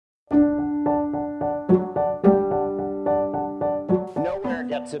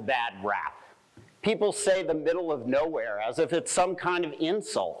gets a bad rap. People say the middle of nowhere as if it's some kind of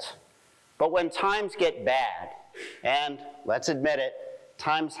insult. But when times get bad, and let's admit it,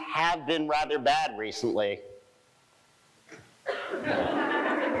 times have been rather bad recently,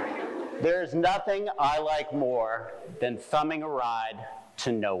 there's nothing I like more than thumbing a ride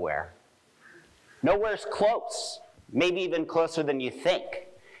to nowhere. Nowhere's close, maybe even closer than you think.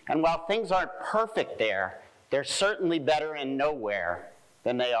 And while things aren't perfect there, they're certainly better in nowhere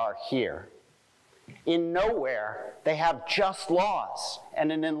than they are here. In nowhere, they have just laws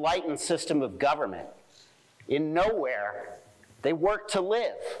and an enlightened system of government. In nowhere, they work to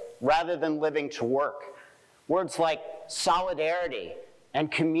live rather than living to work. Words like solidarity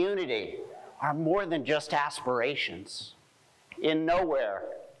and community are more than just aspirations. In nowhere,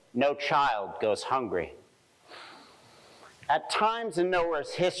 no child goes hungry. At times in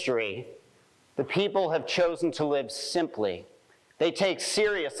nowhere's history, the people have chosen to live simply. They take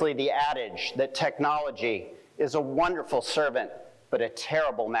seriously the adage that technology is a wonderful servant, but a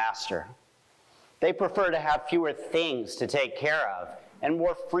terrible master. They prefer to have fewer things to take care of and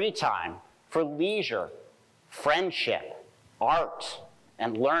more free time for leisure, friendship, art,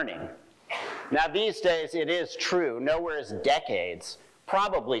 and learning. Now these days it is true, nowhere is decades,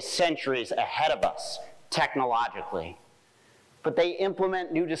 probably centuries ahead of us technologically. But they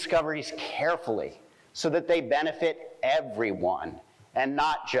implement new discoveries carefully so that they benefit everyone and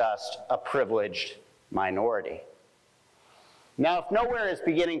not just a privileged minority. Now, if nowhere is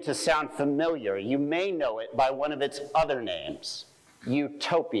beginning to sound familiar, you may know it by one of its other names,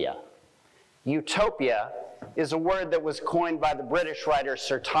 utopia. Utopia is a word that was coined by the British writer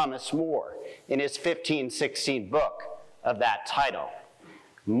Sir Thomas More in his 1516 book of that title.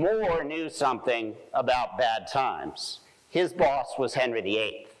 More knew something about bad times. His boss was Henry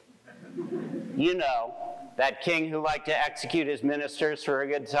VIII. You know, that king who liked to execute his ministers for a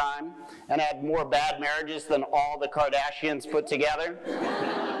good time and had more bad marriages than all the Kardashians put together?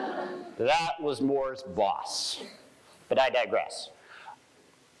 That was More's boss. But I digress.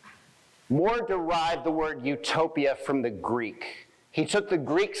 More derived the word utopia from the Greek. He took the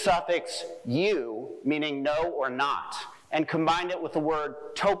Greek suffix "u," meaning no or not, and combined it with the word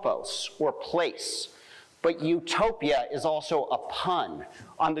topos, or place. But utopia is also a pun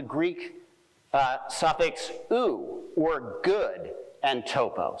on the Greek suffix "u," or good, and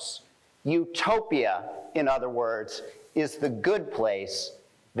topos. Utopia, in other words, is the good place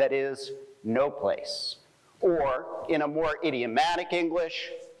that is no place. Or, in a more idiomatic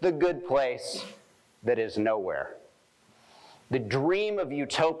English, the good place that is nowhere. The dream of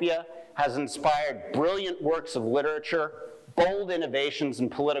utopia has inspired brilliant works of literature, bold innovations in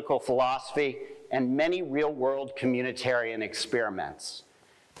political philosophy, and many real-world communitarian experiments.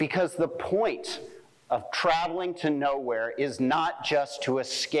 Because the point of traveling to nowhere is not just to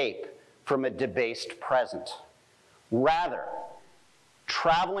escape from a debased present. Rather,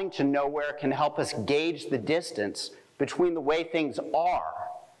 traveling to nowhere can help us gauge the distance between the way things are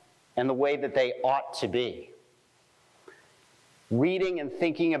and the way that they ought to be. Reading and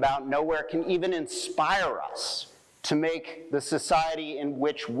thinking about nowhere can even inspire us to make the society in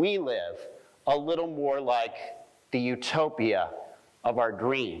which we live a little more like the utopia of our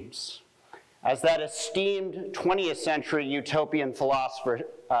dreams. As that esteemed 20th century utopian philosopher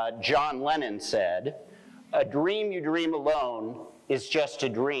John Lennon said, "A dream you dream alone is just a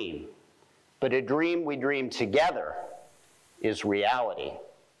dream, but a dream we dream together is reality."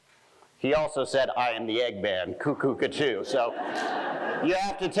 He also said, "I am the egg man, cuckoo, cuckoo." So you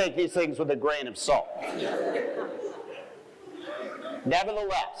have to take these things with a grain of salt.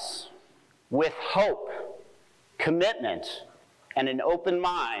 Nevertheless, with hope, commitment, and an open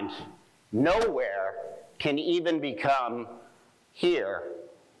mind, nowhere can even become here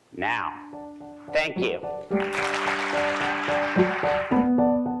now. Thank you.